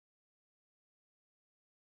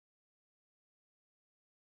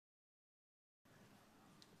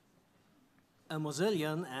A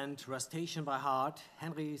Mozillian and Rustacean by heart,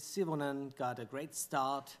 Henri Sivonen got a great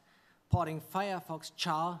start, porting Firefox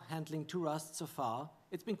char, handling 2 Rust so far.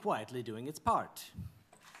 It's been quietly doing its part.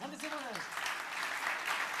 Henri Sivonen!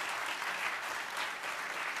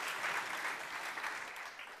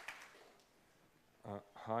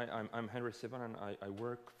 Hi, I'm Henri Sivonen. I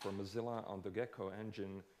work for Mozilla on the Gecko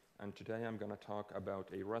engine, and today I'm going to talk about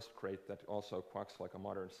a Rust crate that also quacks like a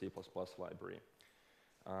modern C++ library.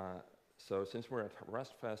 So since we're at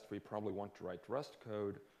RustFest, we probably want to write Rust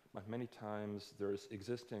code, but many times there's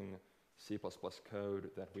existing C++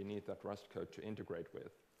 code that we need that Rust code to integrate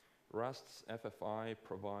with. Rust's FFI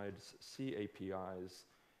provides C APIs,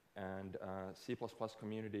 and C++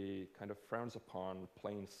 community kind of frowns upon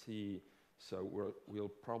plain C, so we'll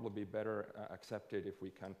probably be better accepted if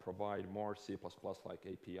we can provide more C++-like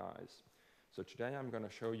APIs. So today I'm going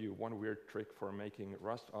to show you one weird trick for making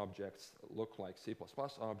Rust objects look like C++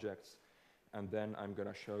 objects, and then I'm going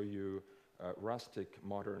to show you rustic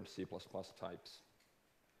modern C++ types.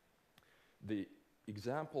 The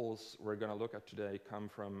examples we're going to look at today come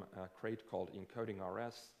from a crate called encoding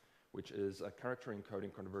RS, which is a character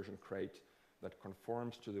encoding conversion crate that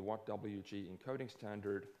conforms to the WhatWG encoding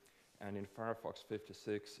standard, and in Firefox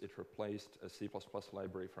 56 it replaced a C++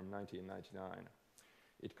 library from 1999.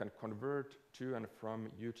 It can convert to and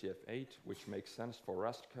from UTF-8, which makes sense for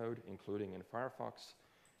Rust code, including in Firefox,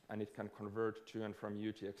 and it can convert to and from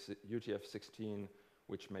UTF-16,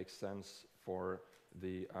 which makes sense for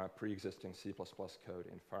the pre-existing C++ code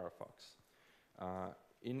in Firefox.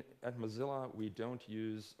 At Mozilla, we don't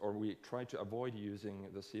use, or we try to avoid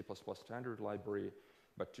using the C++ standard library,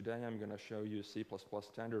 but today I'm going to show you C++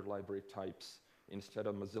 standard library types instead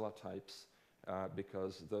of Mozilla types,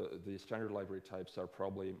 because the standard library types are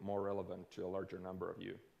probably more relevant to a larger number of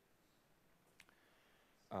you.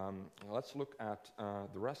 Let's look at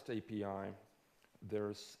the Rust API.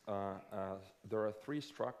 There are 3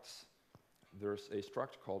 structs. There's a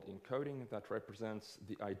struct called encoding that represents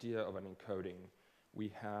the idea of an encoding.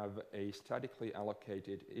 We have a statically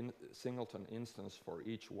allocated singleton instance for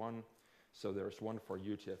each one. So there's one for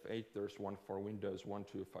UTF-8, there's one for Windows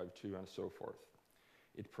 1252, and so forth.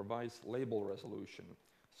 It provides label resolution.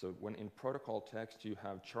 So when in protocol text you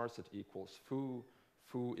have char set equals foo,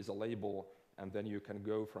 foo is a label, and then you can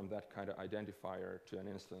go from that kind of identifier to an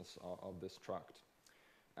instance of this struct.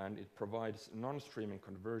 And it provides non-streaming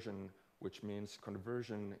conversion, which means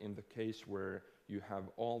conversion in the case where you have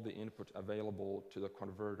all the input available to the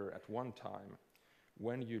converter at one time.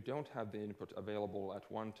 When you don't have the input available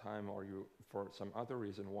at one time, or you, for some other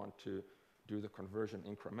reason, want to do the conversion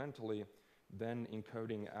incrementally, then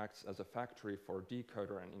encoding acts as a factory for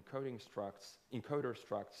decoder and encoder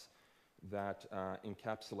structs that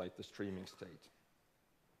encapsulate the streaming state.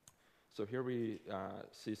 So here we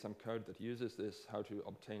see some code that uses this, how to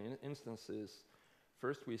obtain instances.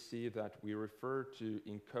 First, we see that we refer to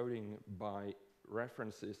encoding by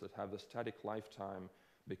references that have the static lifetime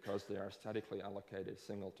because they are statically allocated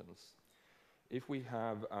singletons. If we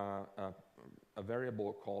have a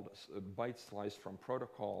variable called byte slice from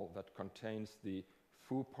protocol that contains the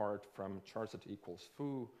foo part from char set equals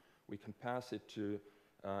foo, we can pass it to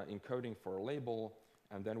encoding for a label,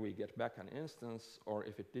 and then we get back an instance, or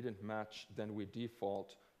if it didn't match, then we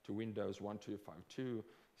default to Windows 1252.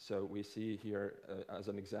 So we see here as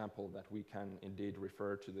an example that we can indeed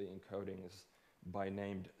refer to the encodings by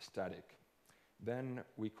named static. Then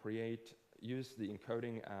we use the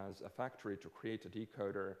encoding as a factory to create a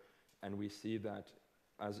decoder, and we see that,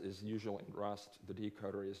 as is usual in Rust, the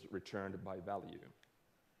decoder is returned by value.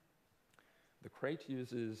 The crate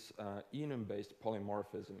uses enum-based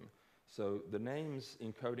polymorphism. So the names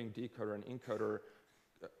encoding, decoder, and encoder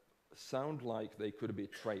sound like they could be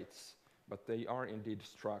traits, but they are indeed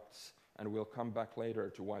structs, and we'll come back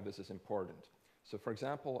later to why this is important. So for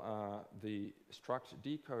example, the struct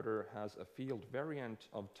decoder has a field variant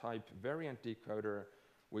of type variant decoder,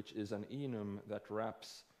 which is an enum that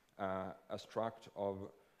wraps a struct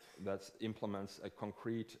that implements a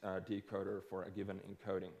concrete decoder for a given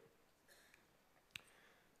encoding.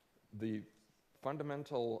 The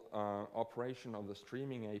fundamental operation of the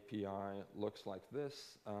streaming API looks like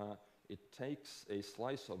this. It takes a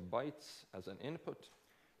slice of bytes as an input.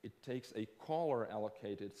 It takes a caller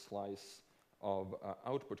allocated slice of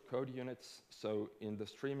output code units. So in the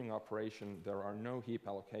streaming operation, there are no heap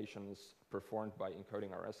allocations performed by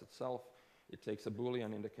encoding RS itself. It takes a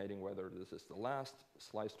Boolean indicating whether this is the last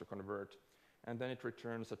slice to convert, and then it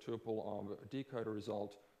returns a tuple of decoder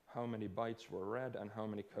result, how many bytes were read and how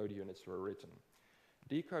many code units were written.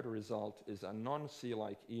 Decoder result is a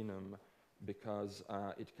non-C-like enum because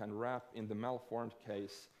it can wrap, in the malformed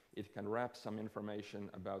case, it can wrap some information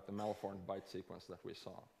about the malformed byte sequence that we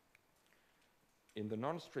saw. In the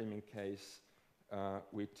non-streaming case,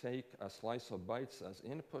 we take a slice of bytes as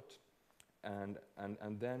input, and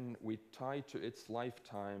then we tie to its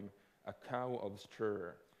lifetime a cow of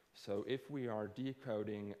stir. So if we are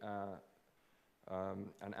decoding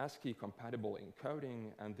an ASCII-compatible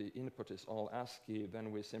encoding and the input is all ASCII,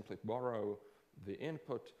 then we simply borrow the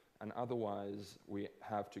input, and otherwise we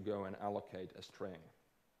have to go and allocate a string.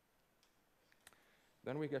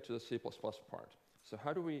 Then we get to the C++ part. So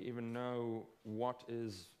how do we even know what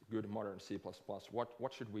is good modern C++?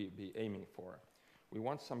 What should we be aiming for? We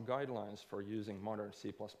want some guidelines for using modern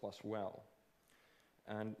C++ well.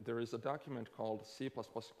 And there is a document called C++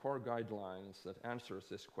 Core Guidelines that answers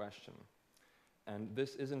this question. And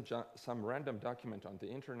this isn't some random document on the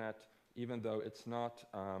internet, even though it's not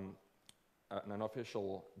an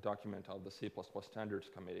official document of the C++ Standards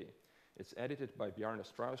Committee. It's edited by Bjarne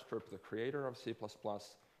Stroustrup, the creator of C++,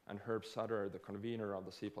 and Herb Sutter, the convener of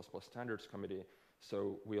the C++ Standards Committee,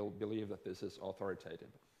 so we'll believe that this is authoritative.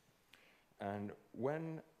 And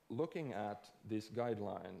when looking at these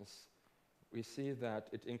guidelines, we see that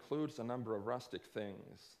it includes a number of rustic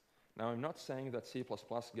things. Now, I'm not saying that C++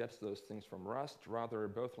 gets those things from Rust, rather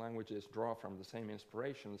both languages draw from the same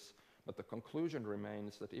inspirations, but the conclusion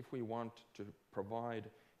remains that if we want to provide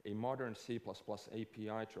a modern C++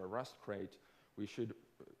 API to a Rust crate, we should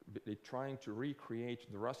be trying to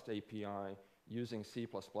recreate the Rust API using C++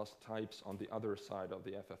 types on the other side of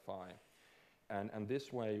the FFI. And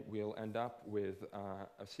this way, we'll end up with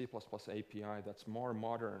a C++ API that's more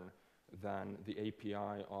modern than the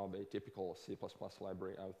API of a typical C++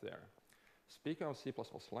 library out there. Speaking of C++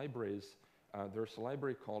 libraries, there's a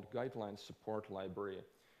library called Guideline Support Library,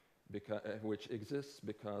 which exists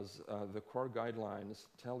because the core guidelines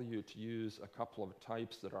tell you to use a couple of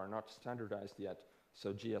types that are not standardized yet,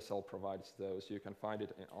 so GSL provides those. You can find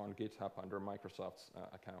it on GitHub under Microsoft's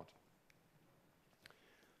account.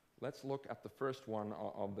 Let's look at the first one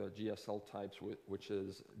of the GSL types, which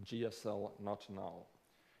is GSL not null.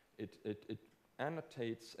 It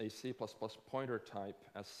annotates a C++ pointer type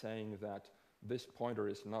as saying that this pointer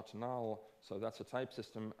is not null, so that's a type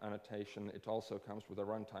system annotation. It also comes with a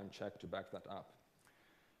runtime check to back that up.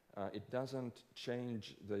 It doesn't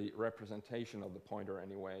change the representation of the pointer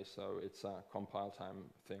anyway, so it's a compile time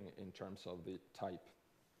thing in terms of the type,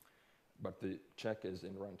 but the check is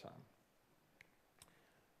in runtime.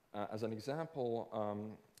 As an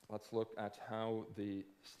example, let's look at how the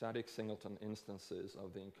static singleton instances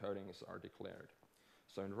of the encodings are declared.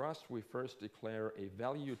 So in Rust, we first declare a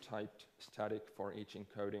value-typed static for each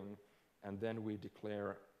encoding, and then we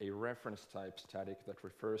declare a reference-type static that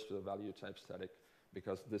refers to the value-type static,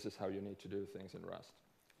 because this is how you need to do things in Rust.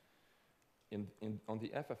 On the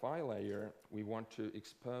FFI layer, we want to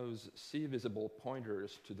expose C-visible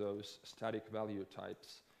pointers to those static value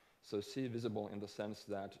types. So C-visible in the sense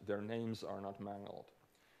that their names are not mangled.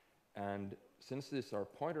 And since these are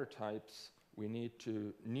pointer types, we need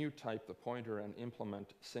to new type the pointer and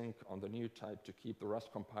implement sync on the new type to keep the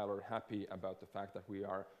Rust compiler happy about the fact that we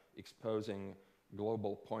are exposing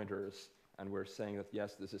global pointers, and we're saying that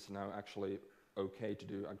yes, this is now actually okay to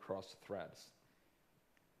do across threads.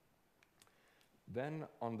 Then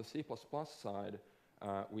on the C++ side,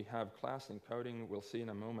 we have class encoding. We'll see in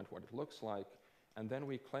a moment what it looks like. And then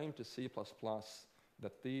we claim to C++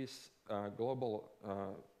 that these global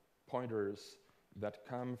pointers that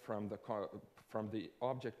come from the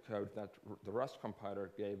object code that the Rust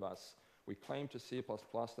compiler gave us, we claim to C++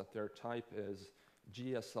 that their type is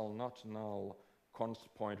GSL not null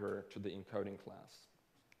const pointer to the encoding class.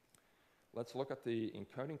 Let's look at the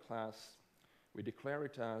encoding class. We declare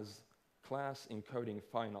it as class encoding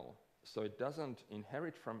final. So it doesn't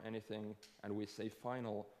inherit from anything, and we say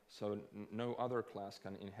final, so no other class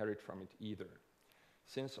can inherit from it either.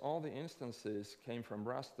 Since all the instances came from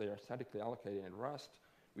Rust, they are statically allocated in Rust,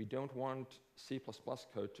 we don't want C++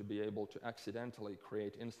 code to be able to accidentally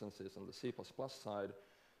create instances on the C++ side,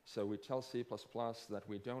 so we tell C++ that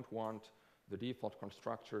we don't want the default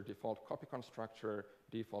constructor, default copy constructor,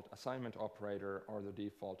 default assignment operator, or the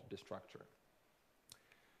default destructor.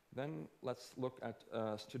 Then let's look at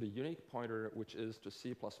to the unique pointer, which is to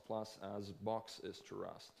C++ as box is to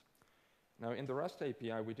Rust. Now in the Rust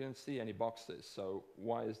API, we didn't see any boxes, so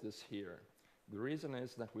why is this here? The reason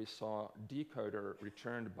is that we saw decoder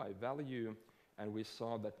returned by value, and we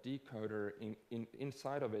saw that decoder,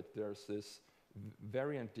 inside of it, there's this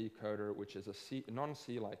variant decoder, which is a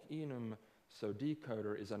non-C-like enum, so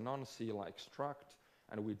decoder is a non-C-like struct,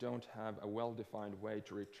 and we don't have a well-defined way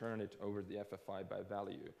to return it over the FFI by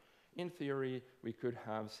value. In theory, we could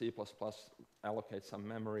have C++ allocate some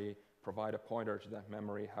memory, provide a pointer to that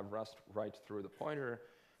memory, have Rust write through the pointer,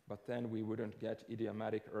 but then we wouldn't get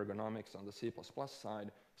idiomatic ergonomics on the C++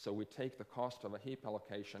 side, so we take the cost of a heap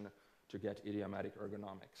allocation to get idiomatic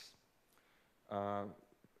ergonomics.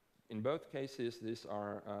 In both cases, these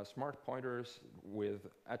are smart pointers with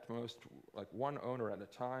at most like one owner at a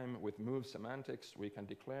time with move semantics. We can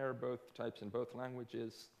declare both types in both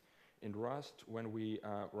languages. In Rust, when we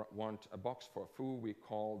want a box for foo, we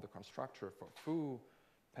call the constructor for foo,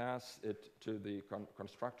 pass it to the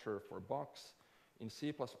constructor for box. In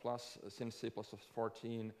C++, since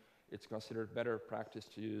C++14, it's considered better practice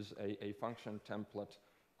to use a function template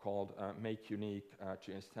called makeUnique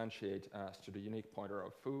to instantiate as to the unique pointer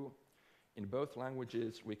of foo. In both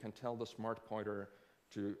languages, we can tell the smart pointer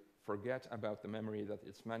to forget about the memory that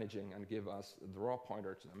it's managing and give us the raw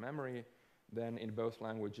pointer to the memory. Then in both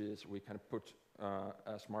languages, we can put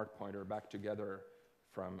a smart pointer back together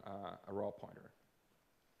from a raw pointer.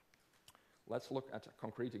 Let's look at a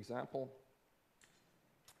concrete example.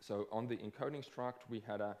 So on the encoding struct, we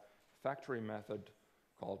had a factory method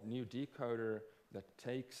called newDecoder that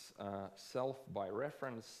takes self by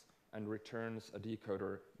reference and returns a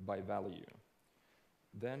decoder by value.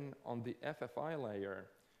 Then on the FFI layer,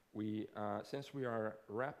 since we are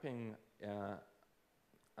wrapping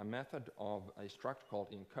a method of a struct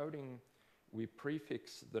called encoding, we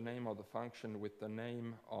prefix the name of the function with the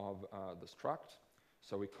name of the struct.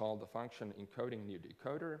 So we call the function encoding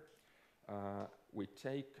newDecoder. We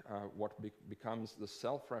take what becomes the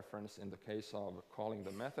self-reference in the case of calling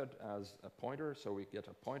the method as a pointer. So we get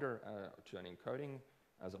a pointer to an encoding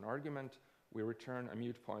as an argument. We return a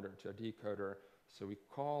mute pointer to a decoder. So we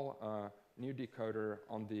call newDecoder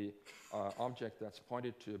on the object that's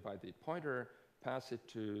pointed to by the pointer, pass it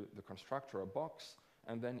to the constructor of box,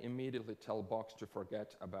 and then immediately tell box to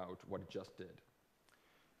forget about what it just did.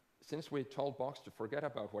 Since we told box to forget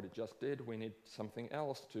about what it just did, we need something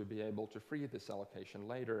else to be able to free this allocation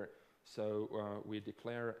later. So we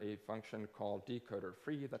declare a function called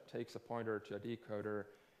decoderFree that takes a pointer to a decoder,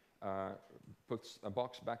 puts a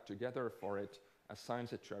box back together for it,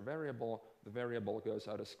 assigns it to a variable, the variable goes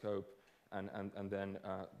out of scope, and then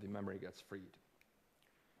the memory gets freed.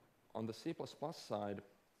 On the C++ side,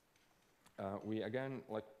 we again,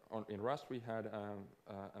 like in Rust, we had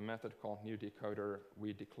a method called newDecoder.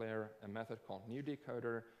 We declare a method called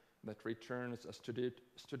newDecoder that returns a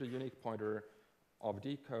std unique pointer of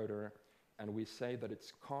decoder, and we say that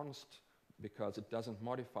it's const because it doesn't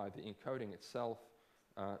modify the encoding itself,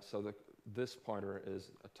 so that this pointer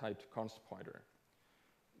is a typed const pointer.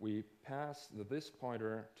 We pass the this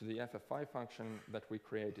pointer to the FFI function that we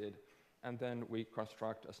created, and then we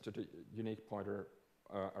construct a std unique pointer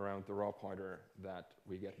around the raw pointer that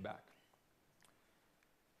we get back.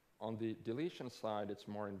 On the deletion side, it's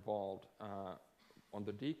more involved. On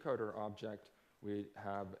the decoder object, we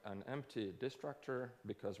have an empty destructor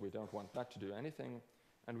because we don't want that to do anything,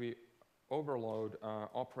 and we overload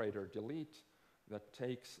operator delete that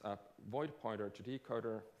takes a void pointer to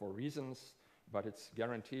decoder for reasons, but it's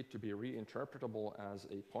guaranteed to be reinterpretable as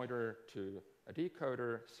a pointer to a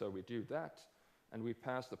decoder, so we do that, and we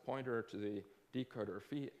pass the pointer to the decoder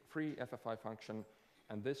free FFI function,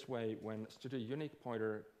 and this way, when std unique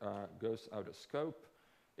pointer goes out of scope,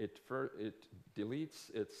 it deletes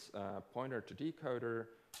its pointer to decoder,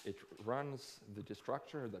 it runs the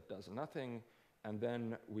destructor that does nothing, and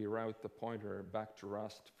then we route the pointer back to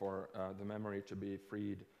Rust for the memory to be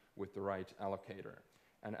freed with the right allocator.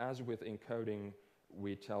 And as with encoding,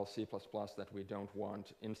 we tell C++ that we don't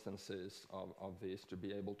want instances of these to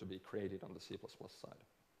be able to be created on the C++ side.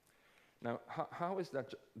 Now, how is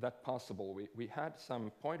that possible? We had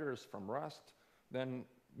some pointers from Rust, then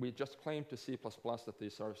we just claimed to C++ that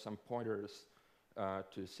these are some pointers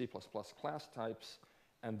to C++ class types,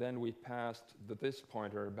 and then we passed this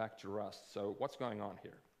pointer back to Rust. So what's going on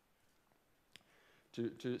here?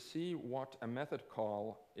 To see what a method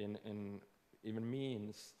call even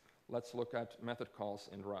means, let's look at method calls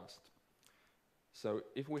in Rust. So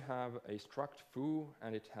if we have a struct foo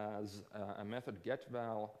and it has a method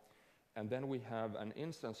getVal, and then we have an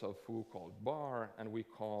instance of foo called bar, and we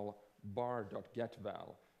call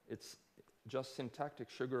bar.getVal. It's just syntactic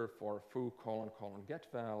sugar for foo :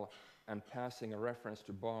 getVal, and passing a reference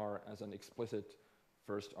to bar as an explicit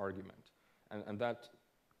first argument. And that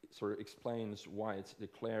sort of explains why it's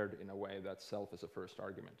declared in a way that self is a first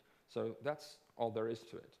argument. So that's all there is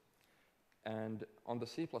to it. And on the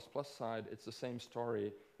C++ side, it's the same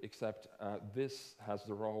story, except this has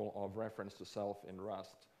the role of reference to self in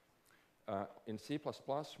Rust. In C++,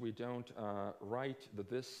 we don't write the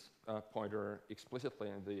this pointer explicitly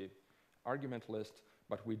in the argument list,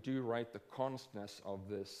 but we do write the constness of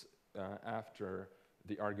this after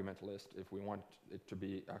the argument list if we want it to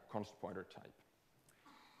be a const pointer type.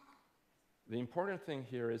 The important thing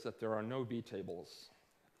here is that there are no vtables.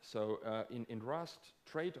 So in Rust,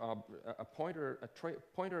 a pointer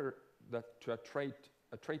that to a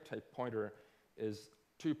trait type pointer is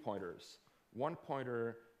two pointers. One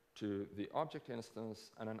pointer to the object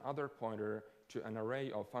instance and another pointer to an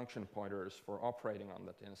array of function pointers for operating on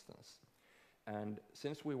that instance. And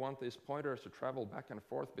since we want these pointers to travel back and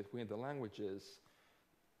forth between the languages,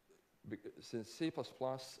 since C++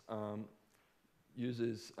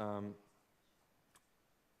 uses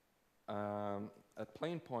a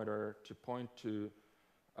plain pointer to point to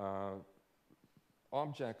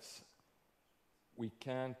objects, we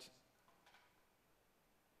can't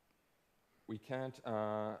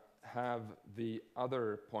have the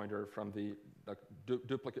other pointer from the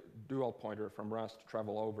dual pointer from Rust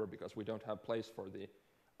travel over because we don't have place for the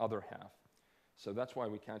other half. So that's why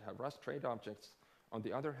we can't have Rust trait objects. On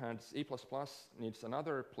the other hand, C++ needs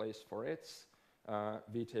another place for its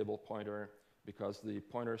vtable pointer because the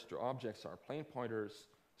pointers to objects are plain pointers,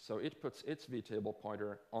 so it puts its vtable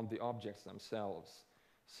pointer on the objects themselves.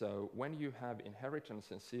 So when you have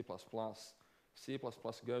inheritance in C++, C++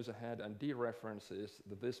 goes ahead and dereferences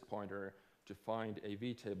the this pointer to find a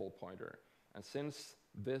vtable pointer. And since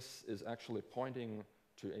this is actually pointing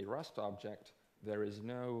to a Rust object, there is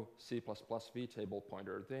no C++ vtable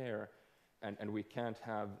pointer there, and we can't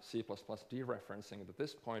have C++ dereferencing the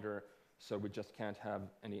this pointer, so we just can't have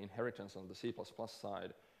any inheritance on the C++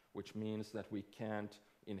 side, which means that we can't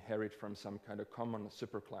inherit from some kind of common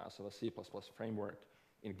superclass of a C++ framework.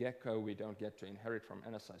 In Gecko, we don't get to inherit from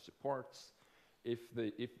NSI supports.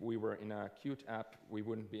 If we were in a Qt app, we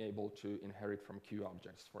wouldn't be able to inherit from Q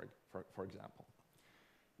objects, for example.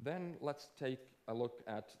 Then let's take a look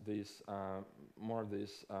at these more of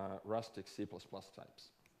these rustic C++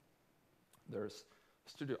 types. There's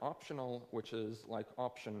studio optional, which is like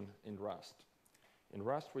option in Rust. In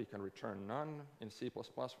Rust, we can return none. In C++,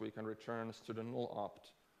 we can return studio null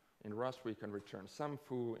opt. In Rust, we can return some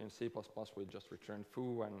foo. In C++, we just return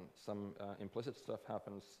foo, and some implicit stuff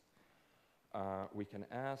happens. We can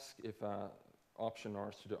ask if an option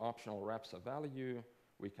or studio optional wraps a value.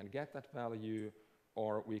 We can get that value,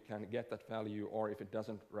 or we can get that value, or if it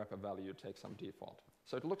doesn't wrap a value, take some default.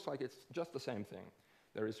 So it looks like it's just the same thing.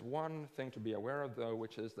 There is one thing to be aware of, though,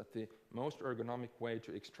 which is that the most ergonomic way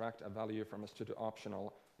to extract a value from a studio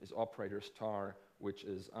optional is operator star, which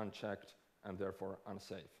is unchecked and therefore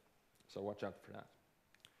unsafe. So watch out for that.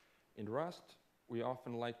 In Rust, we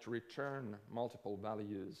often like to return multiple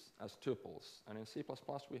values as tuples, and in C++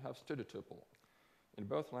 we have studio tuple. In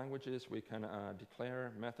both languages, we can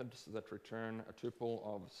declare methods that return a tuple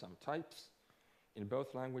of some types. In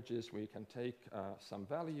both languages, we can take some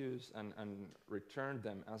values and return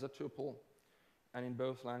them as a tuple. And in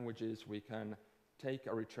both languages, we can take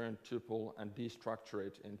a returned tuple and destructure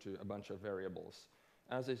it into a bunch of variables.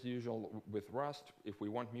 As is usual with Rust, if we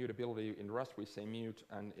want mutability in Rust, we say mute,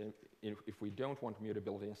 and if we don't want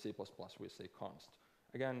mutability in C++, we say const.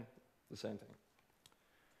 Again, the same thing.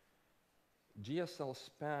 GSL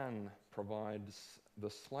span provides the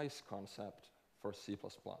slice concept for C++.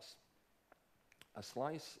 A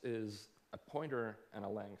slice is a pointer and a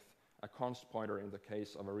length, a const pointer in the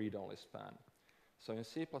case of a read-only span. So in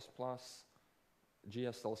C++,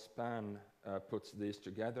 GSL span puts these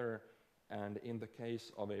together, and in the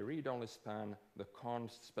case of a read-only span, the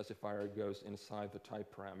const specifier goes inside the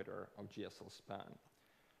type parameter of GSL span.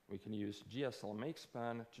 We can use GSL make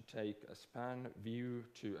span to take a span view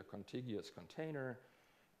to a contiguous container,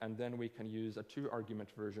 and then we can use a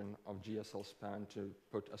 2-argument version of GSL span to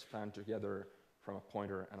put a span together from a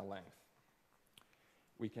pointer and a length.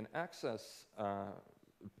 We can access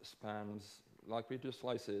spans like we do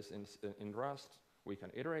slices in Rust. We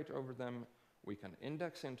can iterate over them, we can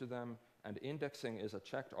index into them, and indexing is a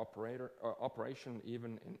checked operation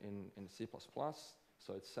even in C++,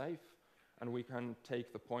 so it's safe, and we can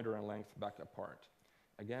take the pointer and length back apart.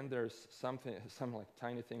 Again, there's some like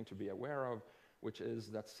tiny thing to be aware of, which is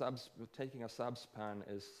that taking a subspan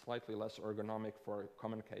is slightly less ergonomic for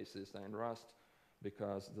common cases than in Rust,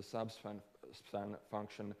 because the subspan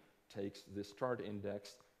function takes the start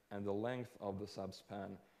index and the length of the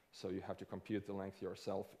subspan, so you have to compute the length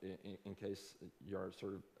yourself in case you're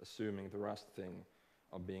sort of assuming the Rust thing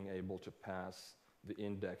of being able to pass the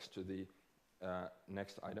index to the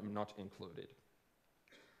next item not included.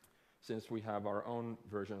 Since we have our own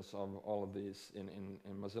versions of all of these in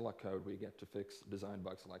Mozilla code, we get to fix design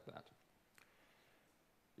bugs like that.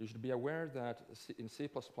 You should be aware that in C++,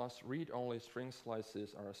 read-only string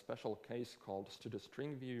slices are a special case called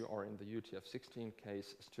std_string view, or in the UTF-16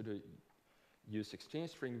 case, std_u16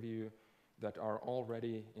 string view, that are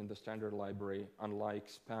already in the standard library, unlike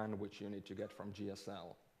span, which you need to get from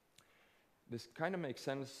GSL. This kind of makes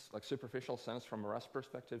sense, like superficial sense from a Rust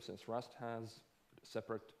perspective, since Rust has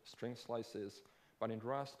separate string slices, but in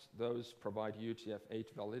Rust, those provide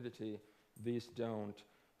UTF-8 validity. These don't,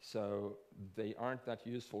 so they aren't that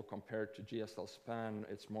useful compared to GSL span.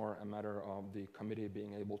 It's more a matter of the committee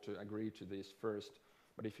being able to agree to these first.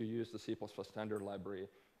 But if you use the C++ standard library,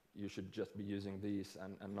 you should just be using these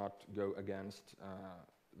and not go against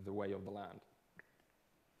the way of the land.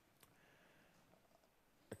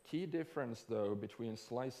 A key difference, though, between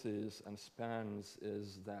slices and spans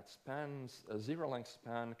is that spans, a zero-length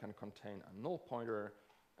span can contain a null pointer.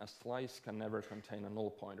 A slice can never contain a null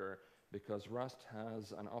pointer, because Rust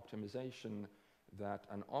has an optimization that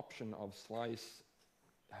an option of slice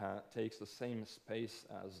takes the same space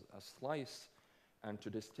as a slice, and to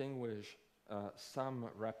distinguish some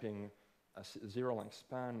wrapping a zero-length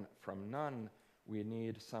span from none, we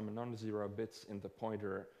need some non-zero bits in the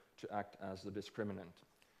pointer to act as the discriminant.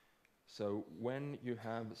 So when you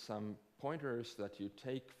have some pointers that you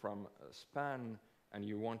take from a span and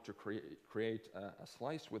you want to create a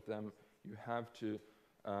slice with them, you have to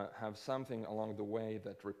have something along the way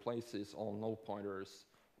that replaces all null pointers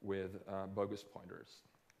with bogus pointers.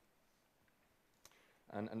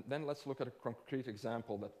 And then let's look at a concrete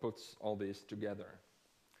example that puts all these together.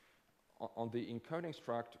 On the encoding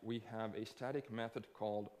struct, we have a static method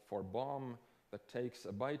called forBOM that takes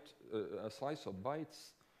a slice of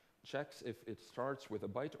bytes, checks if it starts with a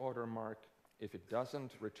byte order mark. If it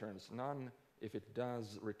doesn't, returns none. If it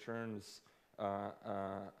does, returns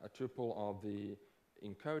a tuple of the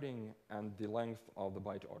encoding and the length of the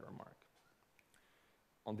byte order mark.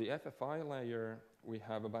 On the FFI layer, we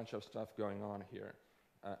have a bunch of stuff going on here.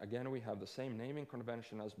 Again, we have the same naming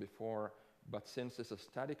convention as before, but since it's a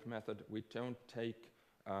static method, we don't take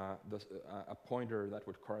a pointer that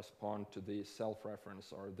would correspond to the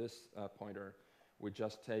self-reference or this pointer. We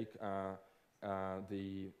just take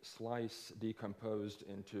the slice decomposed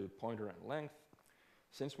into pointer and length.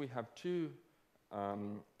 Since we have two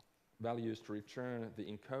values to return, the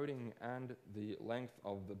encoding and the length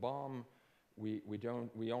of the BOM,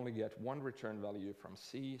 we only get one return value from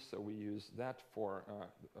C, so we use that for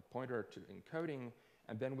a pointer to encoding,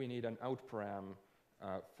 and then we need an outparam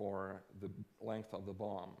for the length of the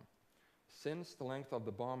BOM. Since the length of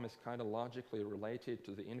the BOM is kind of logically related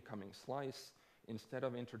to the incoming slice, instead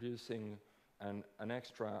of introducing an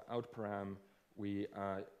extra outparam, we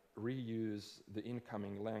reuse the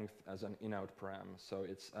incoming length as an in-out param, so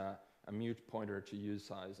it's a mute pointer to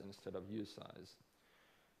useSize instead of useSize.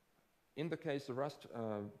 In the case the Rust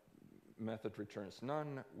method returns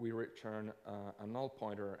none, we return a null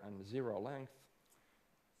pointer and zero length,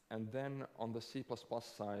 and then on the C++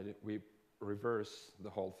 side we reverse the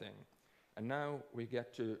whole thing. And now we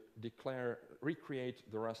get to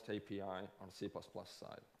recreate the Rust API on C++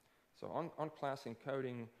 side. So on class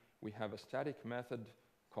encoding, we have a static method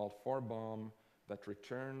called forBOM that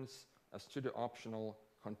returns a std_optional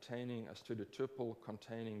containing a std_tuple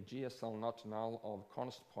containing GSL not null of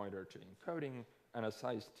const pointer to encoding and a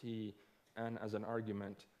size t, and as an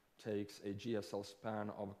argument takes a GSL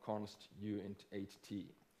span of const uint8t.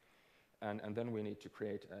 And then we need to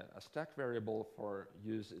create a stack variable for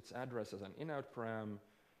use its address as an in-out param.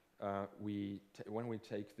 When we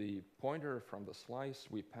take the pointer from the slice,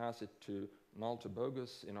 we pass it to null to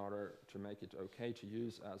bogus in order to make it okay to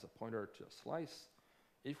use as a pointer to a slice.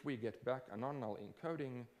 If we get back a non-null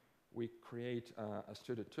encoding, we create a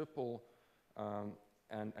std_tuple,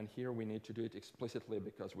 and here we need to do it explicitly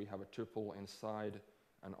because we have a tuple inside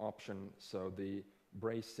an option, so the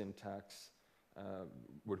brace syntax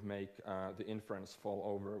would make the inference fall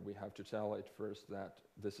over. We have to tell it first that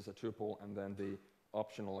this is a tuple, and then the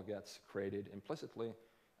optional gets created implicitly,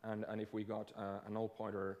 and if we got a null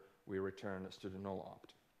pointer, we return std_null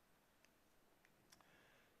opt.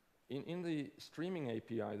 In the streaming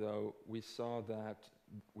API, though, we saw that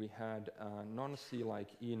we had a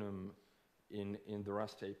non-C-like enum in the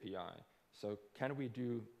Rust API. So can we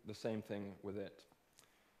do the same thing with it?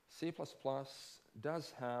 C++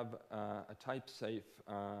 does have a type-safe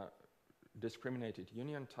discriminated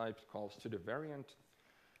union type called std_variant,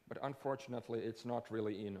 but unfortunately it's not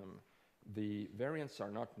really enum. The variants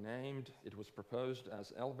are not named. It was proposed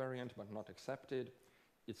as L-variant but not accepted.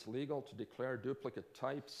 It's legal to declare duplicate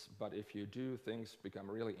types, but if you do, things become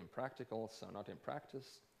really impractical, so not in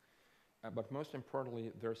practice. But most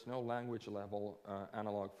importantly, there's no language level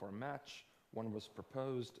analog for match One was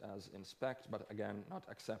proposed as inspect, but again, not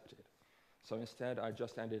accepted. So instead, I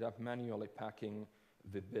just ended up manually packing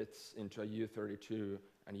the bits into a U32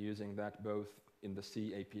 and using that both in the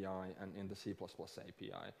C API and in the C++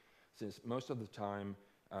 API, since most of the time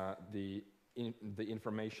the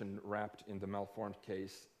information wrapped in the malformed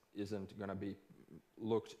case isn't going to be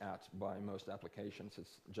looked at by most applications.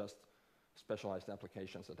 It's just specialized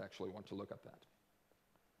applications that actually want to look at that.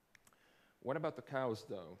 What about the cows,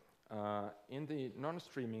 though? In the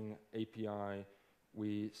non-streaming API,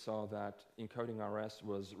 we saw that encoding RS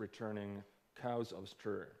was returning cows of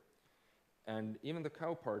stir. And even the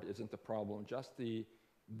cow part isn't the problem, just the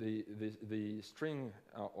string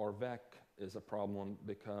or vec is a problem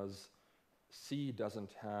because C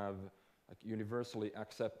doesn't have like universally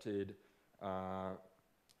accepted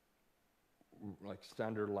like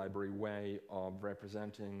standard library way of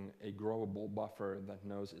representing a growable buffer that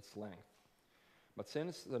knows its length. But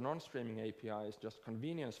since the non-streaming API is just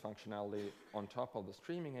convenience functionality on top of the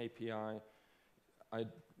streaming API, I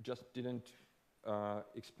just didn't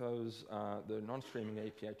expose the non-streaming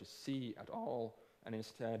API to C at all, and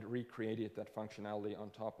instead recreated that functionality on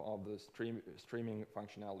top of the streaming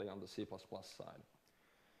functionality on the C++ side.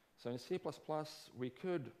 So in C++, we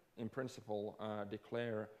could, in principle,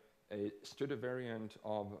 declare a std variant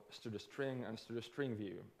of std_string and std_string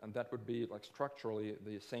view, and that would be like structurally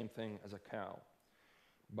the same thing as a cow.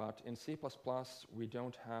 But in C++, we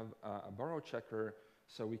don't have a borrow checker,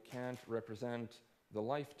 so we can't represent the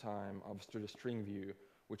lifetime of std_string view,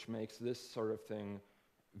 which makes this sort of thing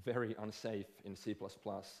very unsafe in C++.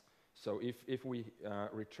 So if we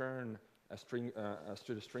return a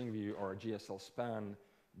std_string view or a GSL span,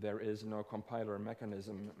 there is no compiler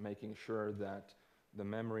mechanism making sure that the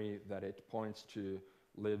memory that it points to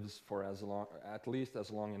lives for at least as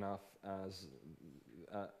long enough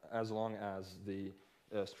as long as the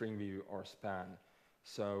string view or span.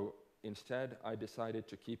 So instead, I decided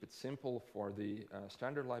to keep it simple for the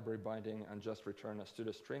standard library binding and just return a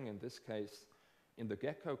std_string in this case. In the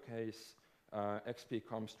gecko case,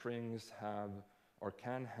 xp_com strings have or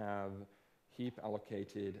can have heap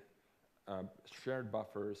allocated shared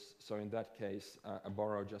buffers, so in that case, a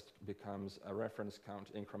borrow just becomes a reference count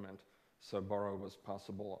increment, so borrow was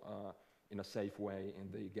possible in a safe way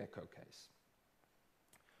in the gecko case.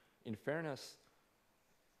 In fairness,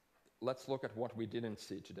 let's look at what we didn't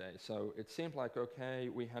see today. So it seemed like, okay,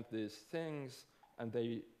 we had these things, and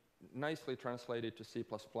they nicely translated to C++,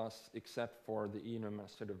 except for the enum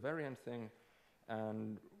instead of variant thing,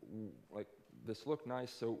 and like this looked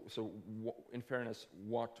nice, so in fairness,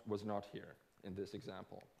 what was not here in this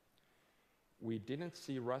example? We didn't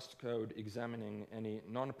see Rust code examining any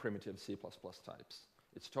non-primitive C++ types.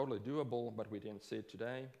 It's totally doable, but we didn't see it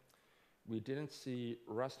today. We didn't see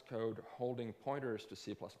Rust code holding pointers to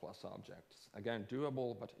C++ objects. Again,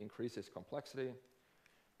 doable, but increases complexity.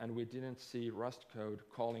 And we didn't see Rust code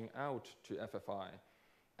calling out to FFI.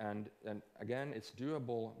 And again, it's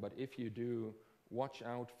doable, but if you do, watch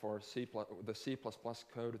out for the C++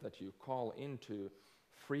 code that you call into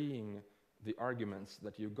freeing the arguments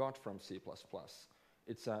that you got from C++.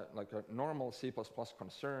 It's like a normal C++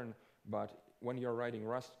 concern, but when you're writing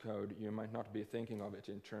Rust code, you might not be thinking of it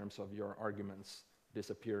in terms of your arguments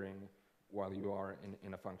disappearing while you are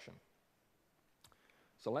in a function.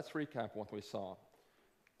 So let's recap what we saw.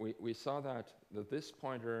 We saw that this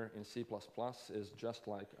pointer in C++ is just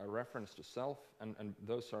like a reference to self, and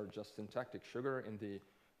those are just syntactic sugar in the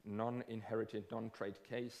non-inherited, non-trait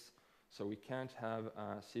case. So we can't have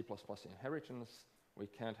C++ inheritance. We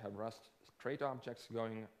can't have Rust trait objects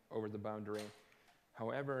going over the boundary.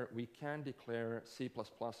 However, we can declare C++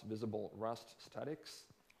 visible Rust statics.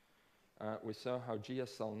 We saw how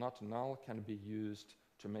GSL not null can be used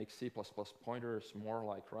to make C++ pointers more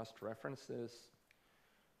like Rust references.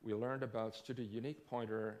 We learned about std_unique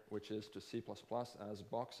pointer, which is to C++ as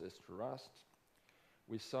box is to Rust.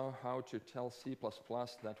 We saw how to tell C++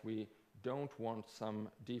 that we don't want some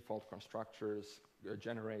default constructors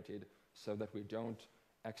generated so that we don't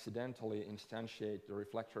accidentally instantiate the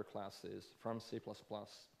reflector classes from C++.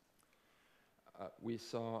 We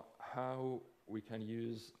saw how we can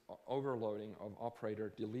use overloading of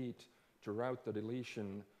operator delete to route the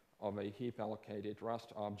deletion of a heap allocated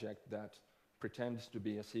Rust object that pretends to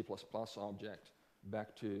be a C++ object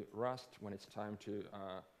back to Rust when it's time to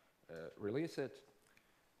release it.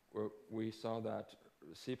 We saw that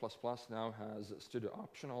C++ now has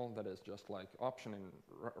std_optional, that is just like option in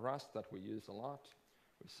Rust that we use a lot.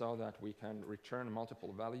 We saw that we can return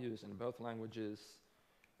multiple values in both languages.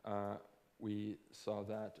 We saw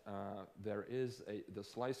that there is the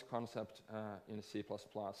slice concept in C++,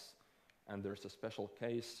 and there's a special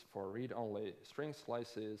case for read-only string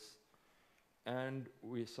slices. And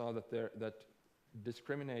we saw that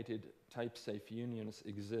discriminated type-safe unions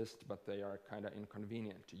exist, but they are kind of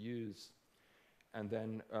inconvenient to use. And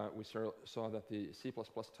then we saw that the C++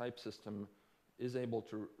 type system is able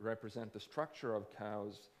to represent the structure of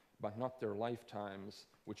cows, but not their lifetimes,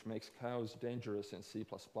 which makes cows dangerous in C++.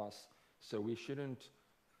 So we shouldn't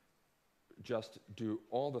just do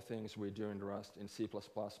all the things we do in Rust in C++,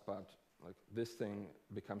 but like this thing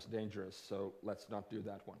becomes dangerous, so let's not do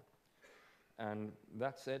that one. And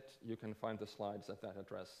that's it. You can find the slides at that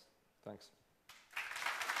address. Thanks.